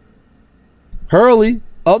 Jersey. Hurley,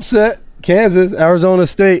 upset, Kansas, Arizona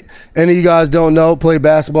State. Any of you guys don't know, played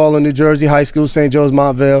basketball in New Jersey, high school, St. Joe's,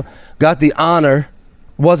 Montvale. Got the honor.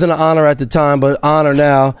 Wasn't an honor at the time, but honor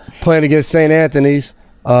now, playing against St. Anthony's.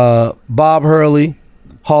 Bob Hurley,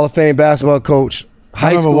 Hall of Fame basketball coach. I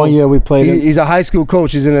remember one year we played him. He's a high school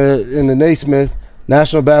coach. He's in the Naismith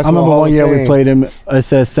National I Basketball remember Hall one of year we Fame. played him. It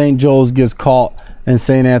says St. Joe's gets caught and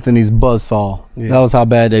St. Anthony's buzzsaw. Yeah. That was how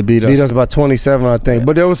bad they beat us. Beat us about 27, I think.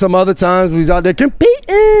 But there was some other times we was out there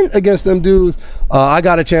competing against them dudes. I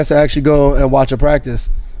got a chance to actually go and watch a practice.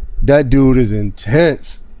 That dude is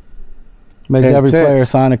intense, Makes every intense. player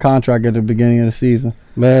sign a contract at the beginning of the season.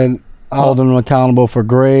 man. Holding them accountable for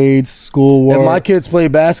grades, schoolwork. If my kids play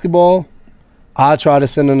basketball, I try to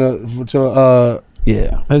send them to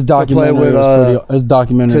yeah, his play documentary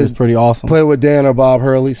with, is pretty awesome. play with Dan or Bob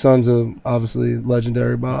Hurley, sons of obviously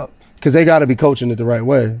legendary Bob, because they got to be coaching it the right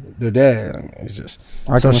way. Their dad, I mean, it's just.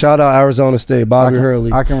 I So can- shout out Arizona State, Bobby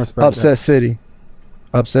Hurley. I can respect Upset City.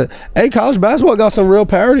 Upset. Hey, college basketball got some real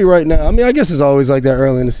parity right now. I mean, I guess it's always like that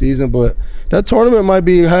early in the season, but that tournament might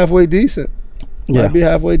be halfway decent. Yeah. Might be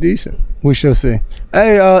halfway decent. We shall see.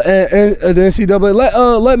 Hey, and the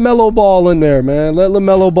NCAA, let Melo Ball in there, man. Let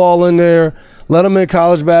LaMelo Ball in there. Let him in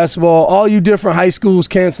college basketball. All you different high schools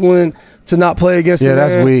canceling to not play against Yeah, it,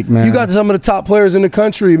 that's man. weak, man. You got some of the top players in the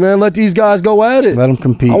country, man. Let these guys go at it. Let them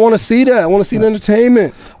compete. I want to see that. I want to see the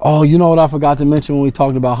entertainment. Oh, you know what I forgot to mention when we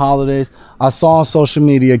talked about holidays? I saw on social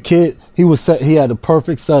media a kid, he had the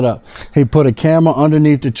perfect setup. He put a camera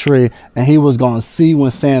underneath the tree and he was going to see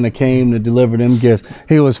when Santa came to deliver them gifts.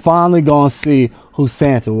 He was finally going to see who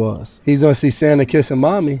Santa was. He's going to see Santa kissing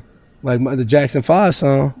mommy, like the Jackson 5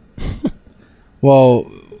 song. Well,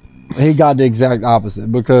 he got the exact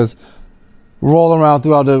opposite because rolling around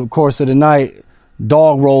throughout the course of the night,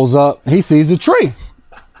 dog rolls up, he sees a tree.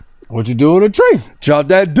 What you do with a tree? Drop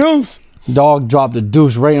that deuce. Dog dropped the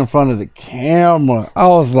douche right in front of the camera. I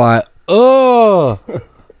was like, ugh,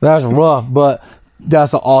 that's rough, but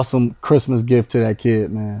that's an awesome Christmas gift to that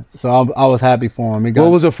kid, man. So I was happy for him.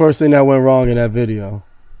 What was the first thing that went wrong in that video?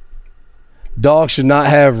 Dog should not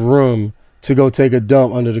have room to go take a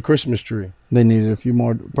dump under the Christmas tree. They needed a few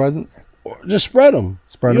more presents. Just spread them.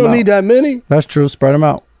 Spread You them don't out. need that many. That's true. Spread them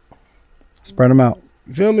out. Spread them out.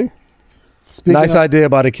 You feel me? Speaking Nice idea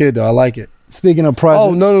by the kid, though. I like it. of presents.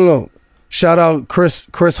 Oh, no. Shout out Chris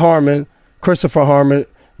Harmon, Christopher Harmon,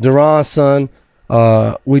 Duran's son.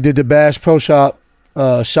 We did the Bash Pro Shop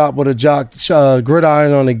shop with a jock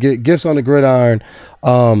gridiron on the gifts on the gridiron.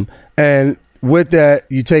 And with that,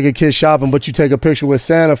 you take a kid shopping, but you take a picture with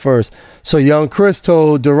Santa first. So young Chris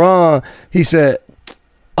told Duran, he said,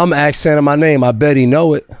 I'm going to ask Santa my name. I bet he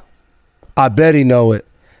know it.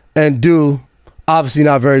 And dude, obviously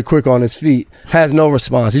not very quick on his feet, has no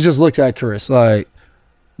response. He just looks at Chris like,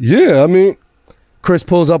 yeah, I mean, Chris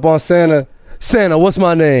pulls up on Santa. Santa, what's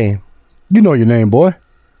my name? You know your name, boy.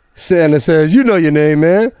 Santa says, "You know your name,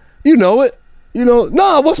 man. You know it. You know,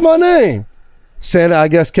 nah, what's my name?" Santa, I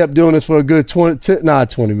guess, kept doing this for a good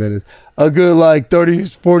 20 minutes. A good like 30,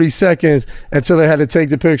 40 seconds until they had to take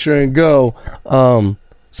the picture and go.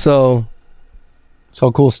 So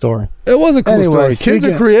cool story. it was a cool Anyway, story. Kids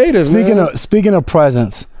are creative, man. Speaking of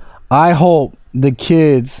presents, I hope the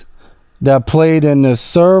kids that played in the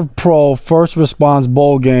Serve Pro First Response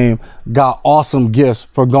Bowl game got awesome gifts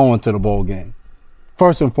for going to the bowl game.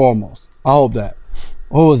 First and foremost, I hope that.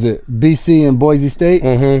 Who was it? BC and Boise State.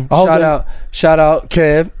 Mm-hmm. I hope Shout out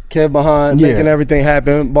Kev behind Yeah. making everything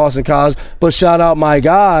happen, Boston College. But shout out my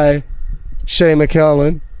guy, Shea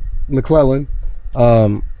McClellan,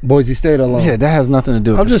 Boise State alum. Yeah, that has nothing to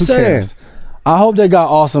do with I'm this. just Who saying. cares? I hope they got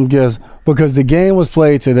awesome gifts because the game was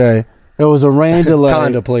played today. There was a rain delay.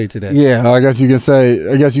 Kind of played today. Yeah, I guess you can say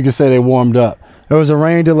they warmed up. There was a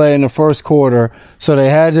rain delay in the first quarter, so they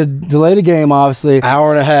had to delay the game, obviously.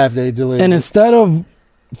 Hour and a half they delayed. And instead of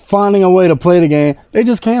finding a way to play the game, they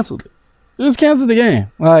just canceled it. They just canceled the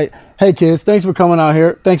game. Like, hey kids, thanks for coming out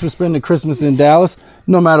here. Thanks for spending Christmas in Dallas.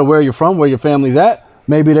 No matter where you're from, where your family's at.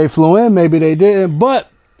 Maybe they flew in, maybe they didn't. But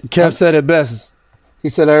Kev said it best. He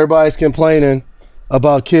said everybody's complaining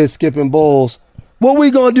about kids skipping bowls. What we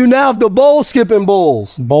gonna do now if the bowl's skipping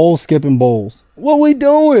bowls? bowls skipping bowls. What we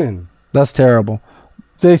doing? That's terrible.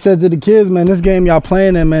 They said to the kids, man, this game y'all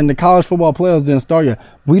playing in, man, the college football playoffs didn't start yet.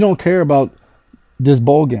 We don't care about this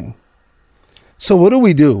bowl game. So what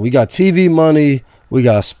do? We got TV money, we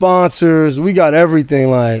got sponsors, we got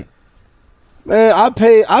everything. Like, man,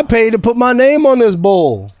 I paid to put my name on this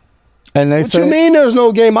bowl. And they What you mean there's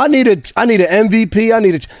no game? I need an MVP.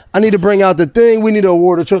 I need to bring out the thing. We need to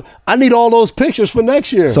award a trophy. I need all those pictures for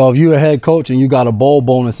next year. So if you're a head coach and you got a bowl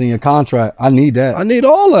bonus in your contract, I need that. I need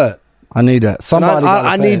all that. I need that. And Somebody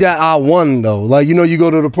I need that I won though. Like, you know, you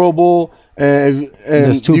go to the Pro Bowl and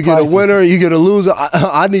There's two you get prices. a winner, you get a loser.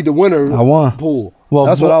 I need the winner. I won. Pool. Well,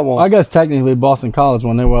 That's what I want. I guess technically Boston College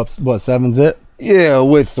when they were up 7-0. Yeah,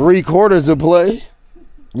 with 3 quarters to play.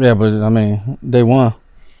 Yeah, but I mean they won.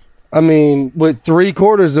 I mean, with 3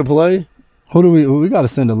 quarters to play. Who do we got to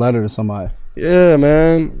send a letter to somebody? Yeah,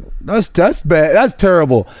 man. That's bad. That's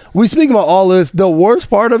terrible. We speak about all this. The worst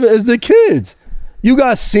part of it is the kids. You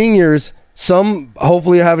got seniors. Some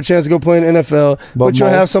hopefully have a chance to go play in the NFL, but you'll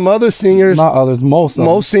have some other seniors. Not others. Most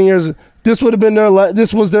Seniors. This would have been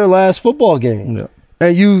this was their last football game, Yeah.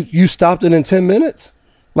 and you stopped it in 10 minutes.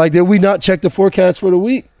 Like, did we not check the forecast for the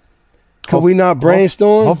week? Could we not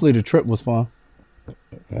brainstorm? Hopefully the trip was fun.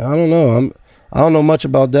 I don't know. I don't know much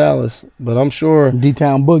about Dallas, but I'm sure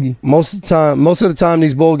D-Town Boogie. most of the time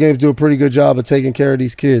these bowl games do a pretty good job of taking care of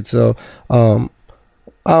these kids. So I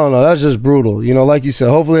don't know. That's just brutal. You know, like you said,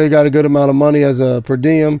 hopefully they got a good amount of money as a per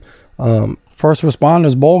diem. First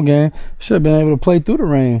responders bowl game. Should have been able to play through the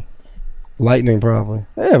rain. Lightning probably.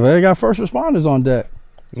 Yeah, but they got first responders on deck.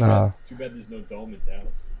 Nah. Too bad there's no dome in Dallas.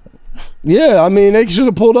 Yeah, I mean, they should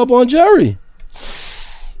have pulled up on Jerry.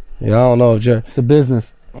 Yeah, I don't know, Jerry. It's a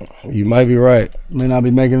business. You might be right. May not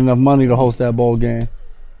be making enough money to host that bowl game.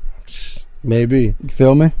 Maybe. You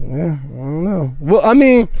feel me? Yeah, I don't know. Well, I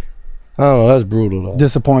mean, I don't know. That's brutal, though.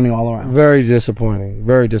 Disappointing all around. Very disappointing.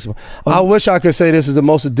 Very disappointing. I wish I could say this is the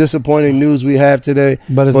most disappointing news we have today,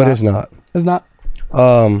 But it's it's not. not. It's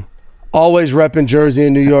not. Always repping Jersey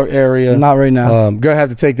and New York area. Not right now. Gonna have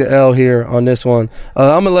to take the L here on this one.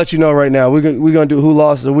 I'm gonna let you know right now. We're gonna do who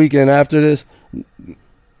lost the weekend after this.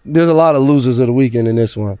 There's a lot of losers of the weekend in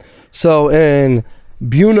this one. So in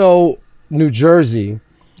Buno, New Jersey,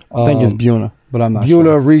 I think it's Buna, but I'm not Buna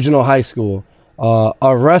sure. Regional High School,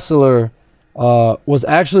 a wrestler was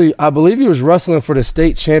actually, I believe he was wrestling for the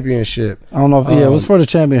state championship. I don't know if it was for the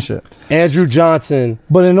championship. Andrew Johnson.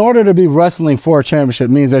 But in order to be wrestling for a championship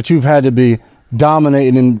means that you've had to be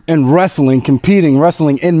dominating in wrestling, competing,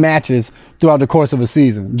 wrestling in matches throughout the course of a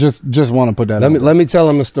season. Just want to put that. Let me tell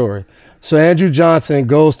him the story. So Andrew Johnson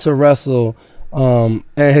goes to wrestle, and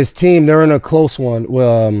his team, they're in a close one.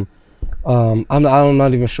 Well, I'm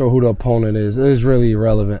not even sure who the opponent is. It is really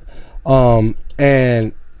irrelevant.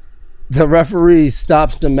 And the referee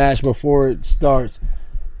stops the match before it starts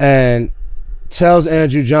and tells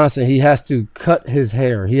Andrew Johnson he has to cut his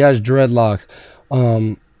hair. He has dreadlocks.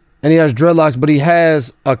 And he has dreadlocks, but he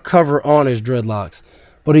has a cover on his dreadlocks.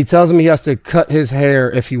 But he tells him he has to cut his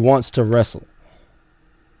hair if he wants to wrestle.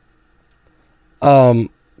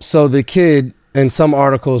 So the kid, in some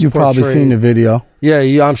articles, You've probably seen the video.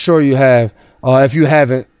 Yeah, I'm sure you have. If you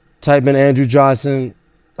haven't, type in Andrew Johnson.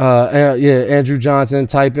 Andrew Johnson.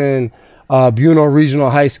 Type in Buno Regional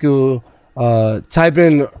High School. Type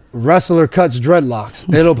in wrestler cuts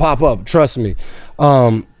dreadlocks. It'll pop up. Trust me.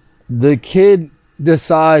 The kid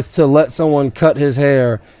decides to let someone cut his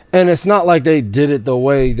hair, and it's not like they did it the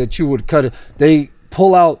way that you would cut it. They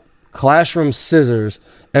pull out classroom scissors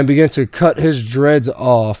and begin to cut his dreads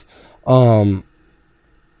off. And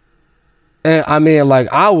I mean, like,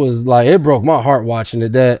 I was like, it broke my heart watching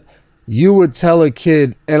it, that you would tell a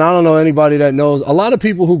kid, and I don't know anybody that knows, a lot of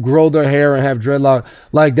people who grow their hair and have dreadlock,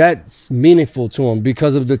 like, that's meaningful to them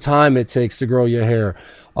because of the time it takes to grow your hair.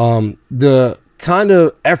 The kind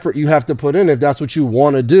of effort you have to put in if that's what you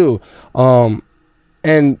want to do.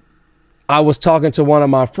 And I was talking to one of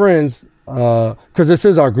my friends, because this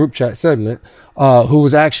is our group chat segment, who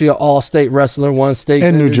was actually an all-state wrestler, one state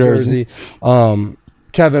in New Jersey,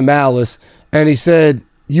 Kevin Malice, and he said,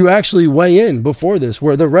 you actually weigh in before this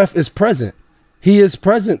where the ref is present. He is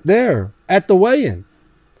present there at the weigh-in.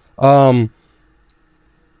 And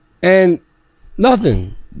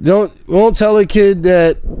nothing. Won't tell a kid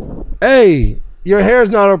that, hey, your hair's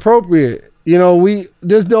not appropriate. You know,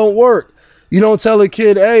 this don't work. You don't tell a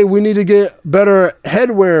kid, hey, we need to get better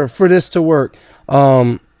headwear for this to work.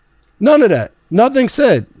 None of that. Nothing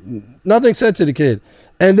said. Nothing said to the kid.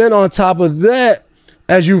 And then on top of that,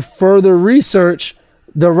 as you further research,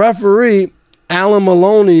 the referee, Alan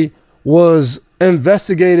Maloney, was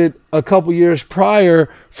investigated a couple years prior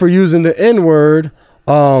for using the N-word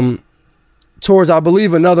towards, I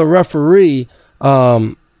believe, another referee.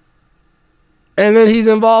 And then he's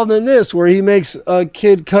involved in this where he makes a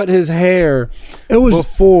kid cut his hair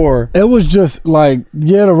before. It was just like,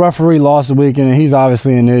 yeah, the referee lost the weekend and he's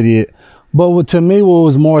obviously an idiot. But to me, what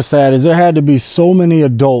was more sad is there had to be so many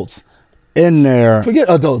adults in there. Forget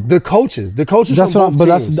adults, the coaches. The coaches. That's from what.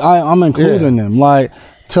 both teams. I'm including them. Like,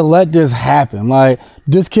 to let this happen. Like,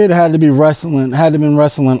 this kid had to been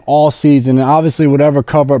wrestling all season, and obviously whatever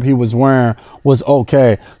cover up he was wearing was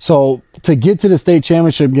okay. So to get to the state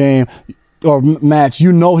championship game or match,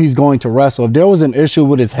 you know he's going to wrestle. If there was an issue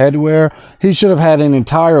with his headwear, he should have had an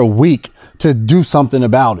entire week to do something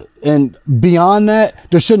about it. And beyond that,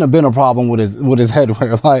 there shouldn't have been a problem with his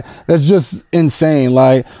headwear. Like, that's just insane.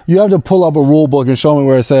 Like, you have to pull up a rule book and show me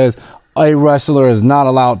where it says a wrestler is not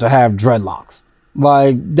allowed to have dreadlocks.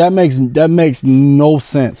 Like, that makes no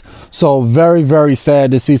sense. So very, very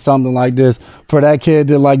sad to see something like this for that kid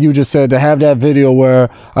to, like you just said, to have that video where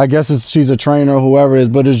I guess she's a trainer or whoever it is,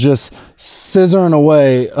 but it's just scissoring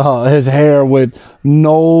away his hair with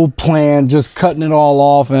no plan, just cutting it all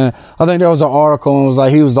off. And I think there was an article and it was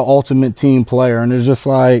like he was the ultimate team player, and it's just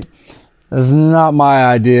like, it's not my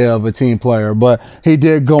idea of a team player, but he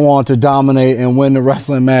did go on to dominate and win the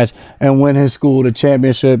wrestling match and win his school the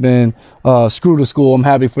championship, and screw the school. I'm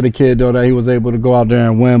happy for the kid, though, that he was able to go out there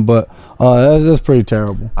and win, but that's pretty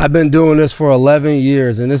terrible. I've been doing this for 11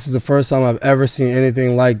 years, and this is the first time I've ever seen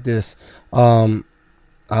anything like this. I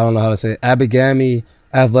don't know how to say it. Abigami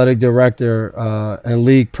athletic director and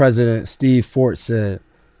league president Steve Fort said.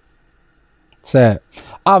 Sad.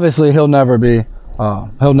 Obviously, he'll never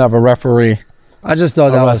referee. I just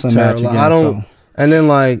thought that was terrible. Again, and then,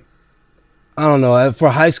 like, I don't know, for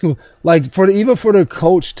high school, like, even for the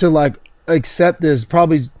coach to, like, accept this,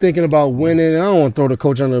 probably thinking about winning. And I don't want to throw the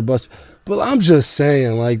coach under the bus, but I'm just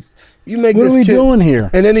saying, like, you make what this are we kid, doing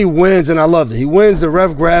here? And then he wins, and I loved it. He wins, the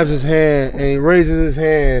ref grabs his hand, and he raises his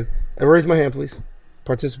hand. And raise my hand, please.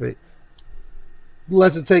 Participate.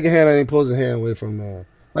 Lets it take a hand, and he pulls his hand away from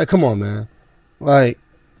like, come on, man. Like,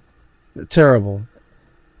 terrible.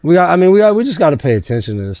 We just got to pay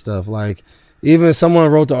attention to this stuff. Like, even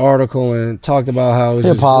someone wrote the article and talked about how he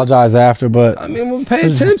apologized after, but I mean, we'll pay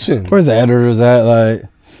attention. Where's the editors at? Like,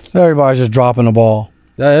 everybody's just dropping the ball.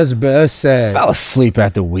 That's sad. Fell asleep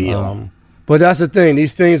at the wheel. But that's the thing.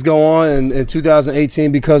 These things go on in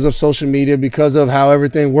 2018 because of social media, because of how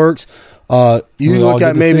everything works. You look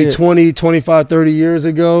at maybe 20, 25, 30 years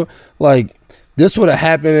ago, like, this would have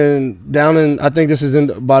happened down in, I think this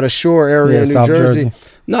is by the shore area in New Jersey.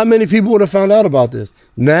 Not many people would have found out about this.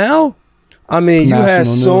 Now, I mean, you had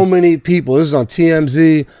so many people. This is on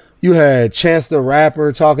TMZ. You had Chance the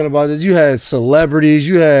Rapper talking about this. You had celebrities.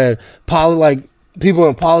 You had people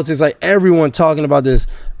in politics, like everyone talking about this.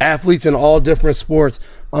 Athletes in all different sports,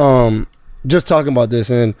 just talking about this.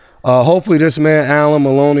 And hopefully this man, Alan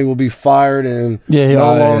Maloney, will be fired and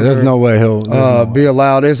no longer, there's no way he'll be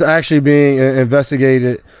allowed. It's actually being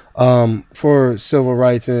investigated for civil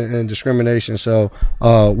rights and discrimination. So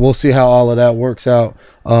we'll see how all of that works out.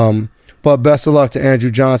 But best of luck to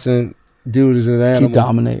Andrew Johnson. Dude is an animal. Keep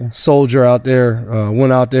dominating. Soldier out there.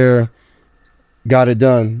 Went out there, got it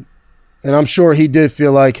done. And I'm sure he did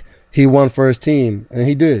feel like he won for his team, and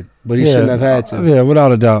he did, but he shouldn't have had to. Yeah,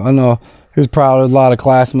 without a doubt. I know he was proud of a lot of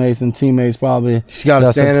classmates and teammates probably. He got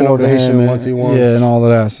a standing ovation once he won. Yeah, and all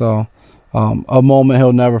of that. So a moment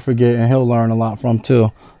he'll never forget, and he'll learn a lot from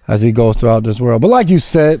too as he goes throughout this world. But like you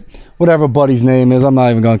said, whatever Buddy's name is, I'm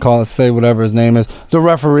not even gonna say whatever his name is. The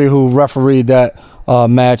referee who refereed that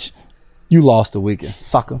match, you lost the weekend,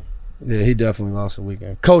 sucker. Yeah, he definitely lost the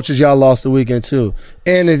weekend. Coaches, y'all lost the weekend too,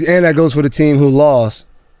 and that goes for the team who lost.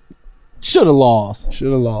 Should have lost.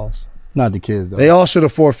 Should have lost. Not the kids though. They all should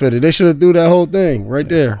have forfeited. They should have threw that whole thing right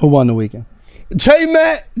there. Who won the weekend?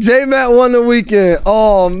 J-Matt won the weekend.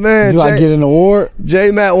 Oh man, I get an award?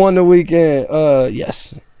 J-Matt won the weekend.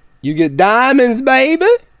 Yes, you get diamonds, baby.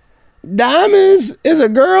 Diamonds is a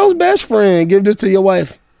girl's best friend. Give this to your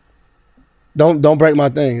wife. Don't break my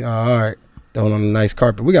thing. All right, throw it on a nice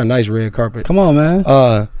carpet. We got a nice red carpet. Come on,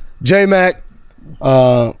 man. J-Mac,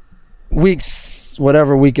 weeks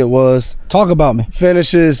whatever week it was. Talk about me.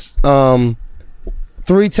 Finishes 3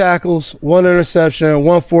 tackles, 1 interception,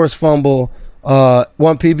 1 forced fumble, 1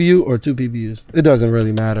 PBU or 2 PBUs. It doesn't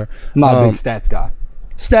really matter. I'm not a big stats guy.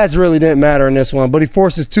 Stats really didn't matter in this one, but he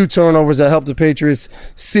forces 2 turnovers that helped the Patriots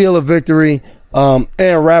seal a victory and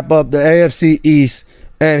wrap up the AFC East.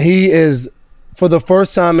 And he is, for the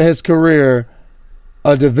first time in his career,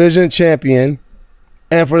 a division champion.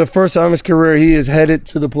 And for the first time in his career, he is headed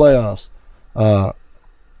to the playoffs.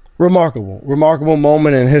 Remarkable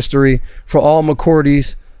moment in history for all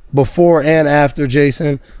McCourties before and after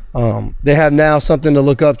Jason. They have now something to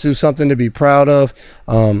look up to, something to be proud of.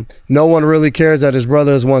 No one really cares that his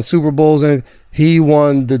brother has won Super Bowls and he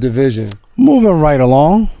won the division. Moving right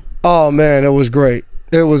along. Oh man, it was great.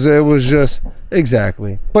 It was just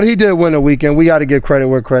exactly. But he did win the weekend. We got to give credit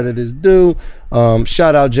where credit is due.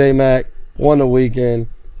 Shout out J-Mac, won the weekend.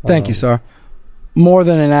 Thank you, sir. More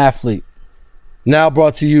than an athlete. Now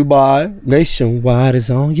brought to you by Nationwide is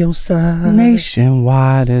on your side.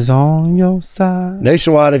 Nationwide is on your side.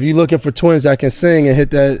 Nationwide, if you're looking for twins that can sing and hit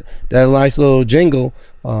that nice little jingle.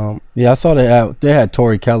 Yeah, I saw they had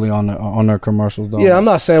Tori Kelly on their commercials though. Yeah, I'm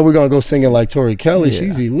not saying we're gonna go singing like Tori Kelly. Yeah.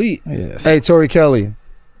 She's elite. Yes. Hey, Tori Kelly,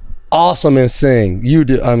 awesome in sing. You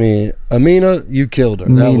did. I mean, Amina, you killed her.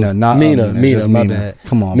 Mina, not Mina. just My Mina. bad.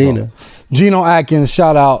 Come on, Mina. bro. Geno Atkins,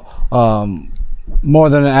 shout out. More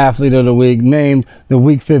than an athlete of the week, named the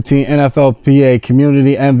Week 15 NFLPA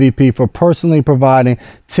Community MVP for personally providing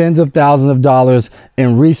tens of thousands of dollars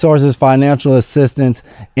in resources, financial assistance,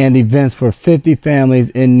 and events for 50 families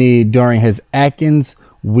in need during his Atkins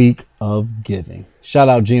Week of Giving. Shout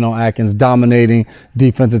out Geno Atkins, dominating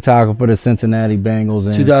defensive tackle for the Cincinnati Bengals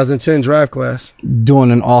and 2010 draft class.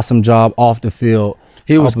 doing an awesome job off the field.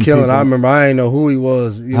 He was helping killing. people- I remember. I didn't know who he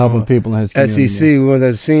was. helping people in his community. SEC. We went to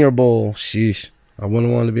the Senior Bowl. Sheesh. I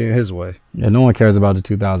wouldn't want to be in his way. Yeah, no one cares about the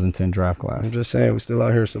 2010 draft class. I'm just saying, we're still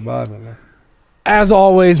out here surviving, man. As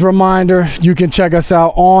always, reminder, you can check us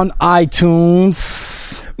out on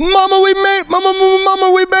iTunes Mama, we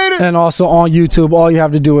made it. and also on YouTube. All you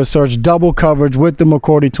have to do is search Double Coverage with the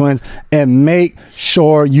McCourty Twins and make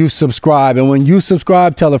sure you subscribe. And when you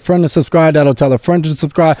subscribe, tell a friend to subscribe. That'll tell a friend to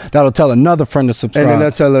subscribe. That'll tell another friend to subscribe. And then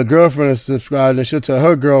they'll tell her girlfriend to subscribe, and she'll tell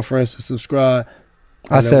her girlfriends to subscribe.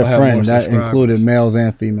 I And then said we'll have friend. more That subscribers. included males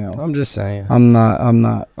and females. I'm just saying. I'm not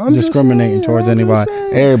I'm just discriminating saying, towards I'm just anybody.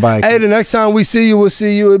 saying. Everybody. Hey, the next time we see you, we'll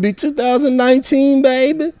see you. It'll be 2019,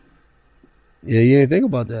 baby. Yeah, you didn't think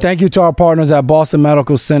about that. Thank you to our partners at Boston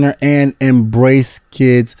Medical Center and Embrace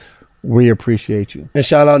Kids. We appreciate you. And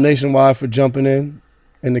shout out Nationwide for jumping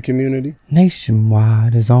in the community.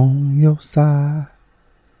 Nationwide is on your side.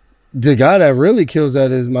 The guy that really kills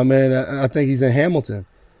that is my man. I think he's in Hamilton.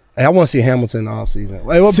 Hey, I want to see Hamilton in the offseason.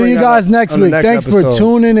 Hey, we'll See bring you that guys up next on the week. next Thanks for episode.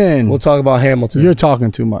 tuning in. We'll talk about Hamilton. You're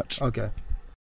talking too much. Okay.